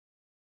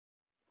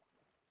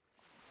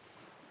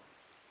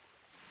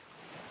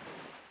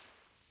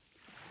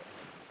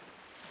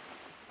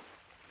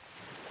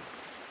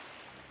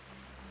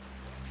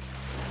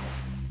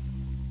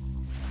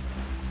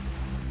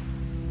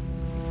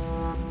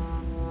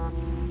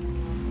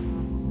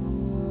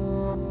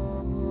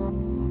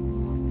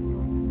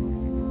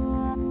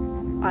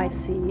I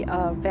see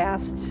a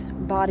vast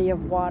body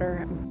of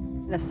water,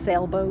 a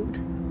sailboat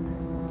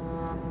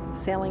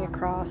sailing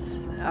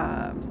across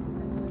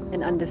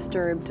an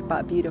undisturbed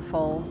but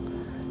beautiful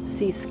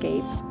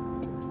seascape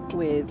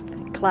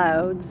with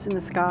clouds in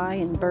the sky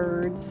and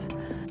birds.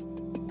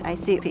 I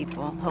see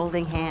people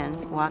holding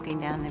hands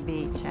walking down the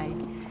beach.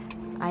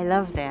 I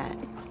love that.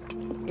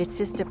 It's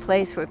just a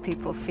place where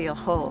people feel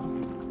whole,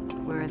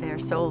 where their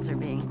souls are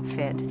being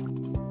fed.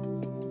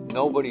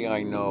 Nobody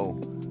I know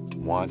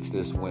wants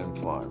this wind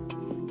farm.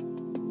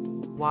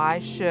 Why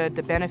should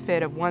the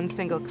benefit of one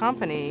single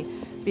company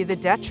be the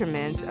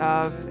detriment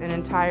of an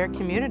entire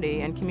community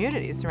and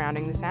communities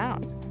surrounding the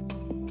Sound?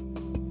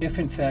 If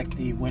in fact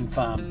the wind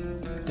farm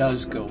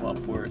does go up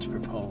where it's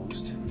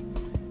proposed,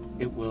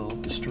 it will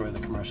destroy the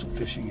commercial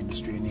fishing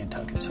industry in the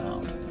Nantucket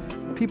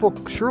Sound. People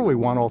surely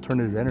want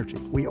alternative energy.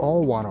 We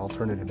all want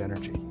alternative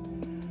energy.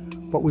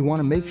 But we want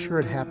to make sure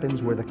it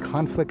happens where the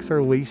conflicts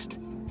are least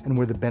and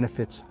where the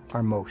benefits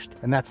are most.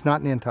 And that's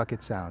not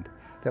Nantucket Sound.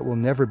 That will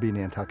never be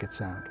Nantucket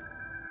Sound.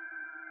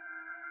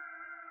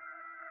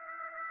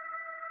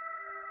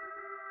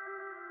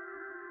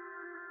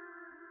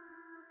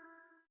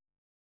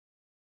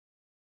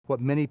 What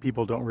many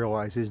people don't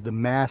realize is the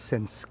mass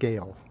and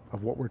scale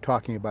of what we're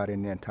talking about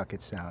in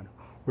Nantucket Sound.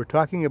 We're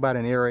talking about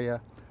an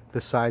area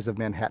the size of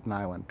Manhattan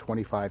Island,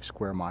 25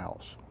 square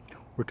miles.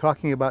 We're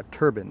talking about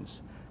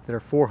turbines that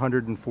are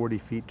 440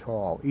 feet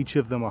tall, each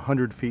of them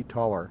 100 feet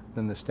taller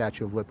than the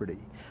Statue of Liberty.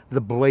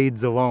 The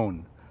blades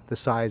alone, the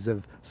size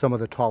of some of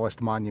the tallest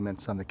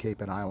monuments on the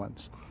Cape and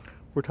Islands.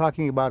 We're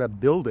talking about a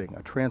building,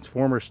 a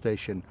transformer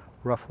station,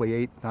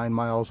 roughly 8-9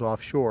 miles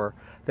offshore,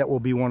 that will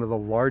be one of the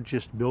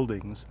largest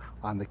buildings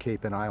on the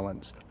Cape and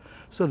Islands.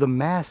 So the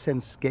mass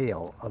and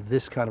scale of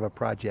this kind of a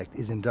project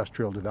is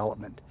industrial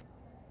development.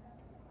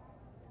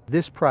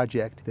 This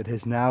project that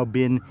has now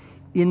been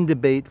in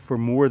debate for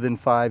more than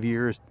 5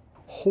 years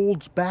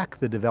holds back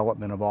the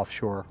development of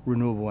offshore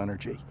renewable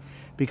energy,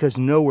 because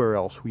nowhere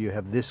else will you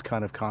have this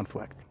kind of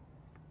conflict.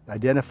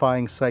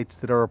 Identifying sites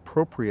that are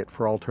appropriate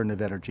for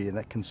alternative energy and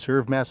that can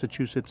serve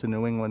Massachusetts and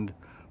New England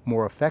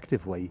more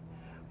effectively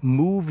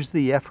moves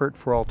the effort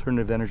for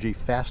alternative energy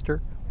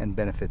faster and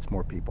benefits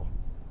more people.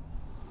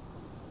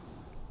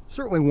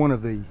 Certainly one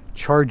of the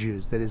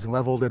charges that is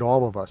leveled at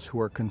all of us who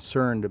are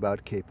concerned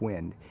about Cape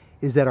Wind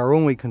is that our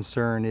only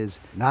concern is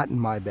not in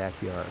my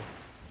backyard.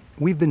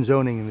 We've been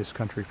zoning in this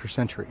country for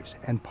centuries,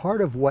 and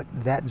part of what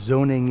that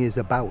zoning is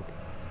about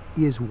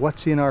is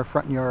what's in our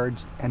front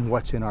yards and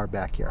what's in our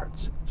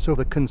backyards. So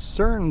the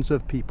concerns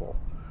of people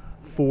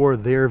for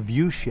their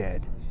view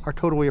shed are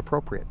totally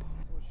appropriate.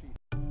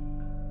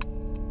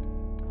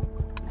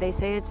 They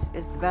say it's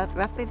about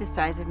roughly the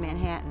size of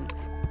Manhattan.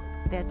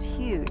 That's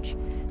huge.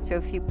 So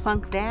if you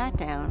plunk that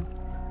down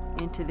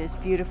into this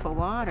beautiful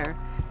water,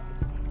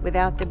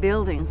 without the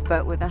buildings,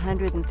 but with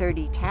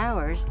 130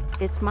 towers,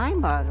 it's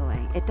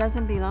mind-boggling. It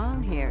doesn't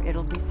belong here.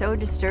 It'll be so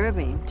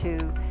disturbing to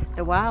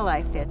the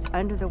wildlife that's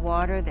under the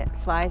water, that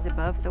flies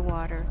above the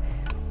water,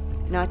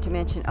 not to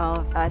mention all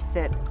of us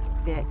that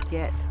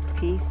get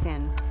peace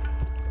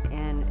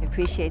and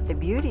appreciate the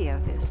beauty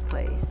of this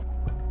place.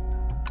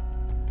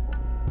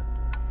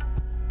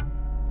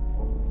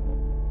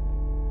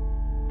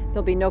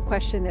 There'll be no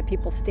question that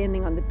people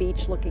standing on the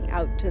beach looking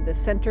out to the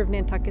center of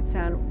Nantucket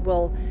Sound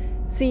will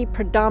see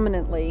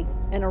predominantly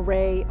an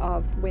array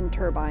of wind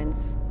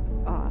turbines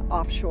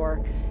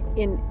offshore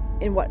in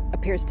what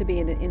appears to be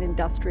an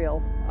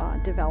industrial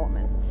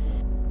development.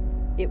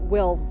 It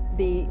will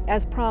be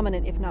as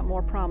prominent, if not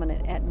more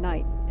prominent, at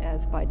night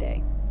as by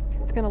day.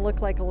 It's going to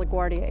look like a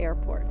LaGuardia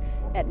airport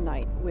at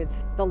night with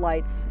the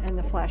lights and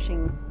the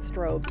flashing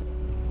strobes.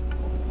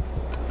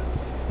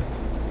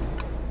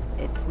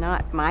 It's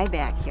not my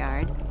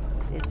backyard.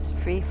 It's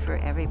free for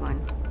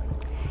everyone.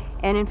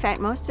 And in fact,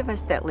 most of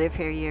us that live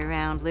here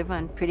year-round live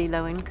on pretty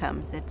low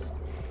incomes. It's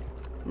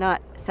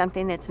not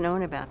something that's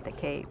known about the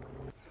Cape.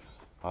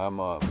 I'm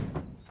a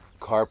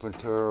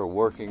carpenter, a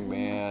working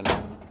man.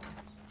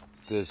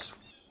 This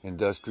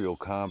industrial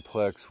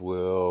complex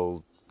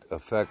will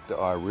affect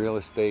our real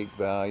estate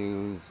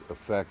values,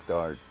 affect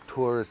our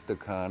tourist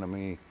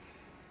economy,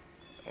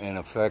 and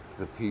affect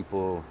the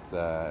people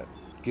that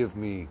give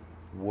me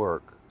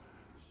work.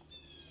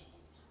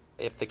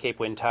 If the Cape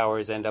Wind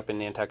Towers end up in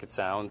Nantucket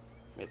Sound,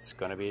 it's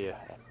going to be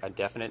a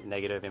definite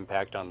negative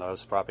impact on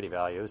those property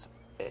values.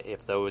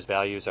 If those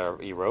values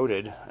are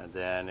eroded,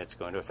 then it's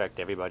going to affect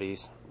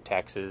everybody's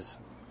taxes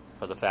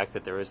for the fact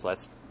that there is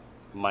less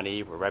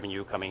money or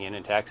revenue coming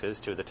in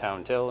taxes to the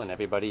town till, and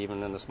everybody,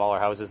 even in the smaller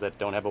houses that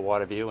don't have a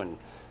water view, and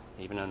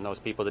even in those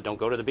people that don't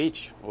go to the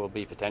beach, will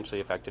be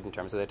potentially affected in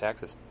terms of their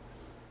taxes.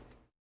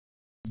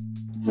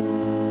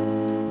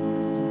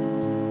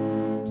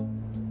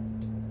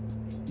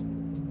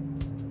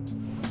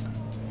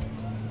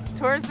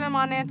 Tourism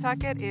on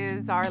Nantucket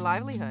is our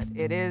livelihood.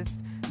 It is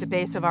the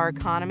base of our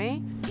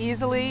economy.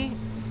 Easily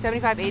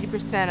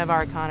 75–80% of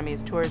our economy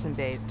is tourism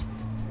based.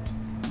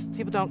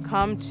 People don't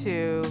come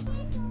to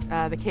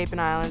the Cape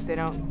and Islands, they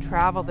don't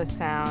travel the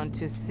Sound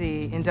to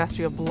see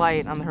industrial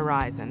blight on the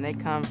horizon. They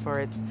come for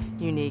its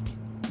unique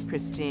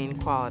pristine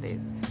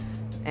qualities,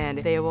 and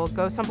they will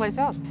go someplace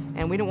else.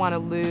 And we don't want to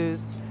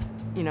lose,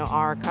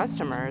 our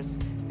customers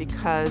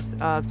because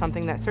of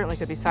something that certainly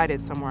could be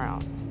sited somewhere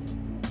else.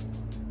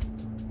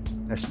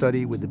 A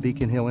study with the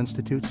Beacon Hill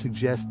Institute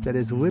suggests that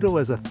as little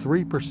as a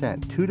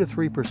 3%, 2 to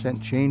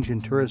 3% change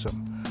in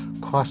tourism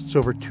costs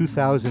over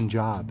 2,000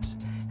 jobs,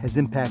 has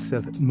impacts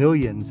of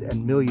millions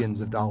and millions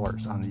of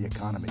dollars on the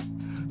economy.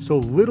 So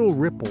little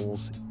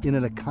ripples in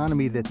an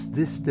economy that's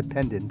this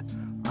dependent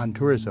on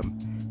tourism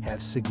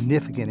have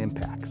significant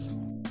impacts.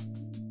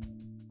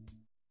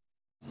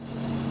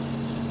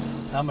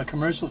 I'm a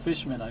commercial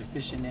fisherman. I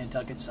fish in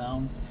Nantucket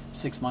Sound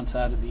 6 months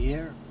out of the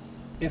year.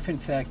 If in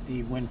fact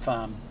the wind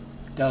farm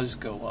does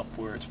go up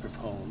where it's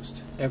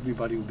proposed,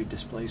 everybody will be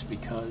displaced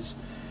because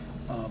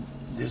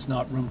there's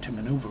not room to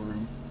maneuver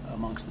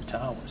amongst the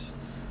towers.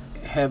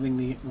 Having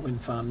the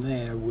wind farm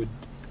there would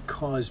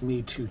cause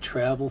me to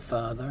travel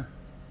farther,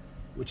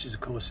 which is,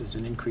 of course, is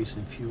an increase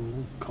in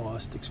fuel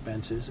cost,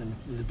 expenses, and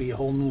there'd be a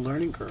whole new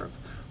learning curve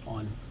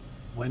on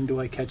when do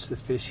I catch the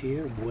fish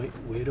here,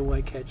 where do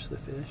I catch the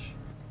fish.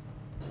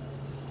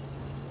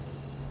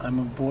 I'm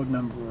a board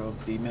member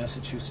of the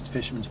Massachusetts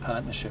Fishermen's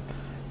Partnership,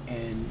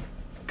 and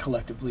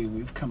collectively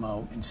we've come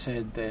out and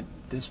said that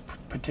this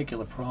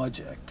particular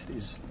project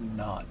is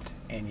not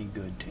any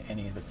good to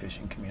any of the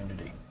fishing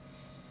community.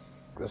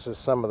 This is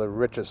some of the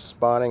richest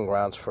spawning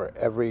grounds for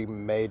every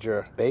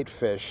major bait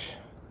fish,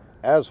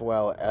 as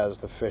well as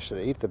the fish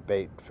that eat the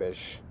bait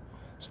fish.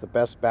 It's the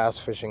best bass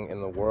fishing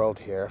in the world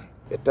here.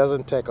 It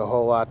doesn't take a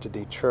whole lot to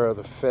deter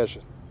the fish,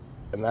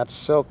 and that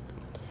silk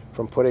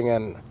from putting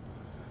in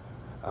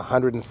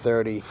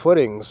 130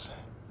 footings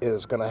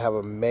is going to have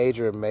a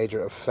major,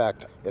 major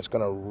effect. It's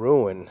going to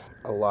ruin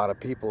a lot of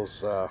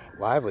people's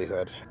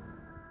livelihood.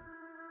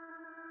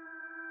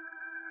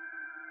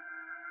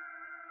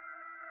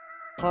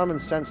 Common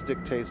sense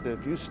dictates that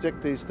if you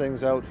stick these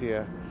things out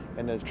here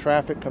and there's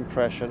traffic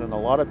compression and a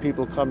lot of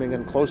people coming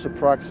in closer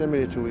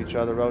proximity to each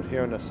other out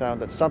here in the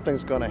Sound, that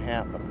something's going to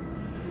happen.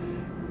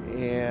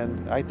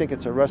 And I think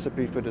it's a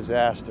recipe for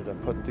disaster to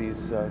put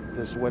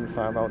this wind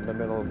farm out in the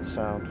middle of the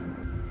Sound.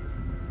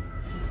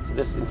 So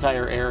this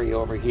entire area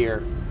over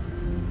here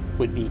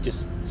would be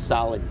just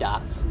solid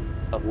dots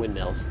of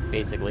windmills,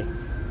 basically.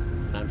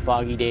 On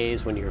foggy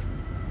days when you're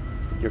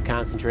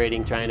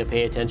concentrating, trying to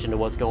pay attention to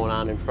what's going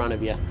on in front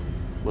of you,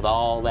 with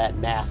all that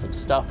massive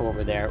stuff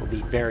over there, it would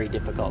be very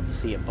difficult to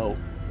see a boat.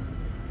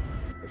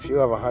 If you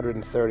have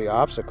 130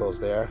 obstacles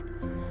there,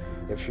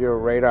 if your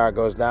radar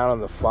goes down in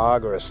the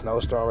fog or a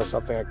snowstorm or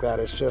something like that,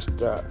 it's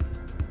just,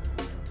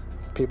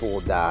 people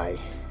will die.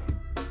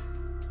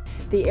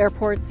 The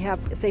airports have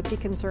safety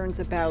concerns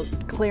about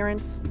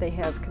clearance. They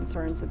have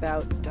concerns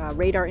about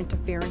radar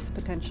interference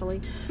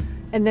potentially.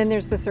 And then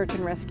there's the search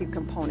and rescue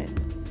component.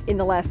 In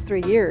the last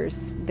 3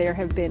 years, there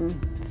have been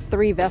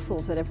 3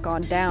 vessels that have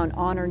gone down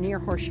on or near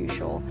Horseshoe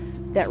Shoal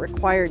that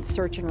required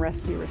search and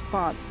rescue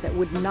response that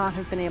would not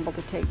have been able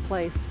to take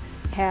place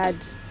had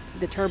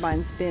the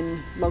turbines been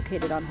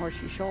located on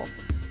Horseshoe Shoal.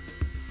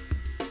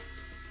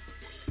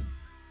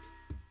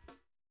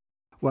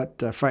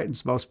 What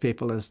frightens most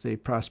people is the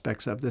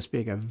prospects of this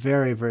being a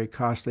very, very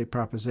costly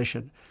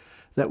proposition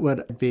that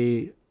would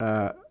be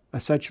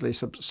essentially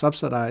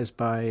subsidized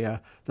by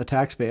the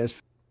taxpayers,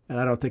 and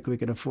I don't think we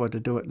can afford to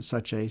do it in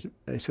such a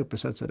super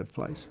sensitive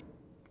place.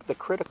 The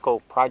critical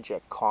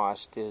project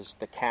cost is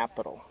the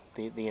capital,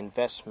 the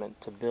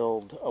investment to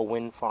build a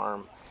wind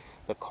farm.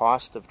 The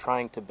cost of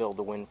trying to build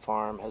a wind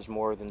farm has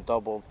more than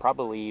doubled,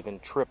 probably even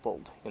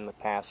tripled in the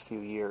past few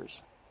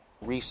years.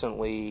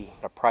 Recently,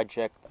 a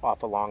project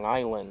off of Long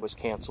Island was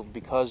canceled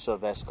because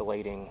of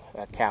escalating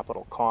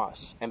capital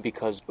costs and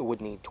because it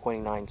would need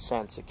 29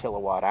 cents a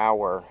kilowatt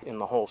hour in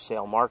the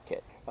wholesale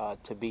market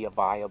to be a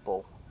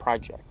viable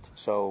project.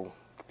 So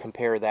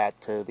compare that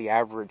to the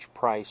average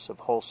price of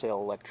wholesale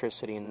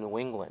electricity in New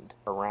England,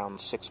 around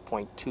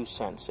 6.2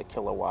 cents a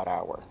kilowatt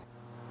hour.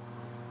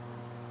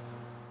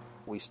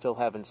 We still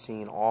haven't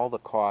seen all the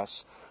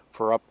costs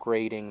for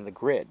upgrading the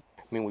grid.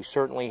 I mean, we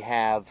certainly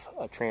have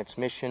a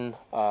transmission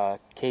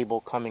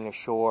cable coming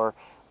ashore.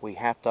 We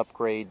have to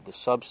upgrade the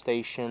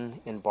substation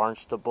in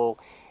Barnstable,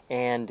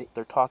 and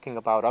they're talking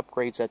about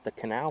upgrades at the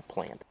canal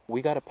plant.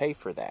 We got to pay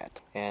for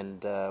that,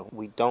 and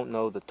we don't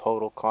know the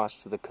total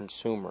cost to the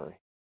consumer.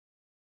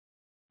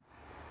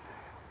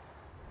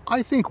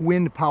 I think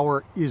wind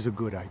power is a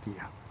good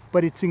idea,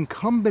 but it's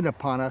incumbent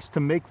upon us to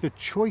make the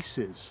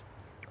choices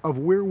of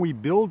where we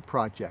build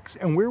projects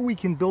and where we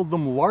can build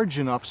them large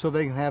enough so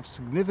they can have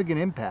significant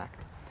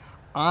impact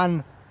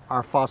on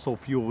our fossil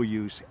fuel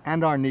use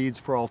and our needs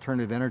for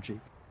alternative energy.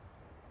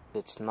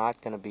 It's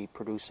not going to be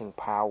producing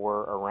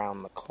power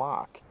around the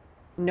clock.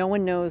 No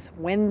one knows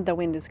when the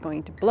wind is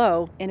going to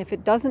blow, and if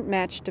it doesn't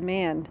match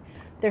demand,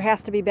 there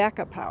has to be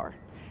backup power.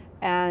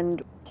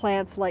 And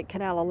plants like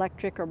Canal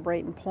Electric or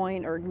Brayton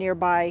Point or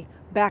nearby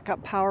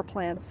backup power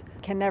plants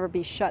can never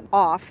be shut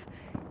off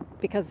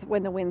because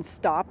when the wind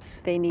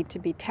stops, they need to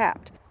be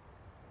tapped.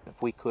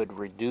 If we could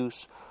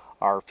reduce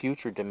our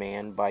future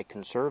demand by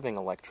conserving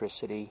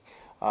electricity,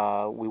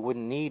 we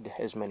wouldn't need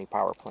as many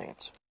power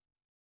plants.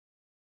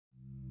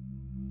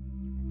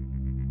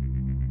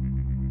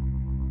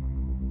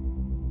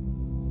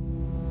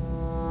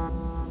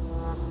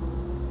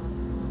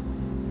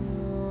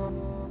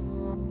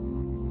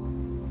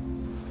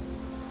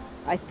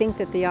 I think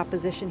that the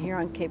opposition here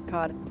on Cape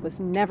Cod was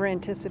never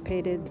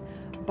anticipated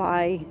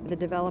by the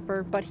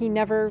developer, but he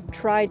never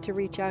tried to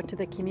reach out to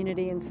the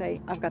community and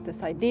say, I've got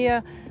this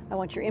idea, I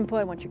want your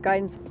input, I want your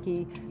guidance.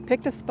 He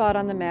picked a spot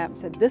on the map and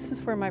said, this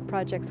is where my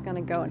project's going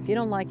to go, and if you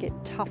don't like it,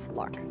 tough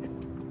luck.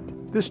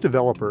 This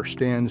developer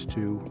stands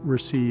to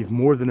receive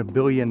more than $1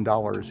 billion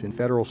in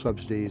federal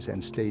subsidies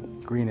and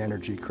state green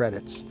energy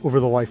credits over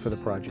the life of the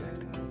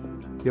project.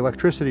 The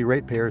electricity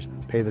ratepayers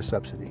pay the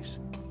subsidies.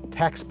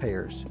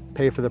 Taxpayers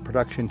pay for the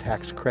production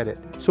tax credit.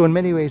 So in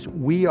many ways,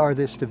 we are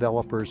this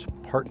developer's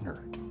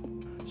partner.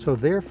 So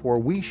therefore,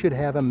 we should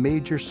have a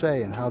major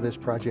say in how this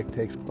project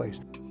takes place.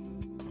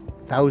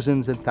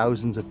 Thousands and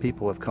thousands of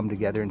people have come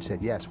together and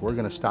said, yes, we're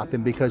going to stop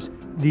him because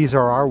these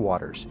are our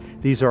waters.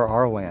 These are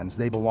our lands.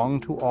 They belong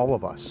to all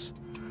of us,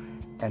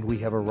 and we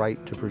have a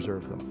right to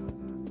preserve them.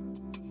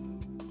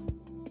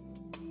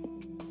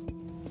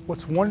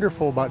 What's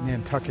wonderful about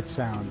Nantucket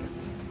Sound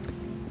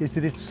is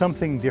that it's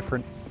something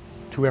different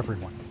to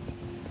everyone.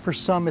 For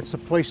some, it's a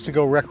place to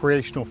go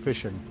recreational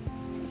fishing.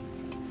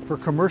 For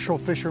commercial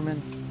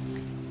fishermen,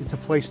 it's a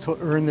place to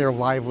earn their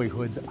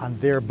livelihoods on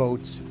their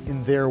boats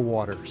in their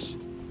waters.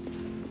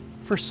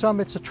 For some,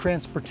 it's a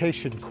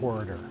transportation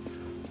corridor,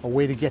 a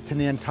way to get to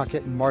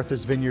Nantucket and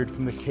Martha's Vineyard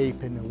from the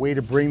Cape, and a way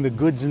to bring the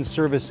goods and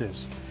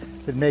services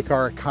that make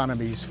our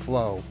economies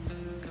flow.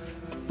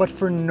 But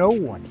for no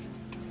one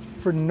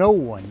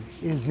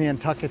is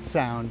Nantucket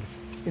Sound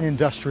an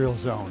industrial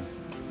zone.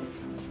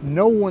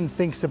 No one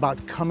thinks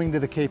about coming to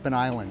the Cape and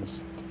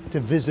Islands to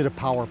visit a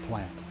power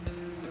plant.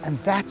 And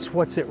that's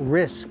what's at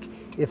risk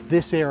if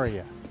this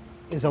area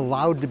is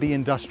allowed to be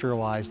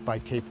industrialized by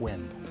Cape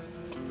Wind.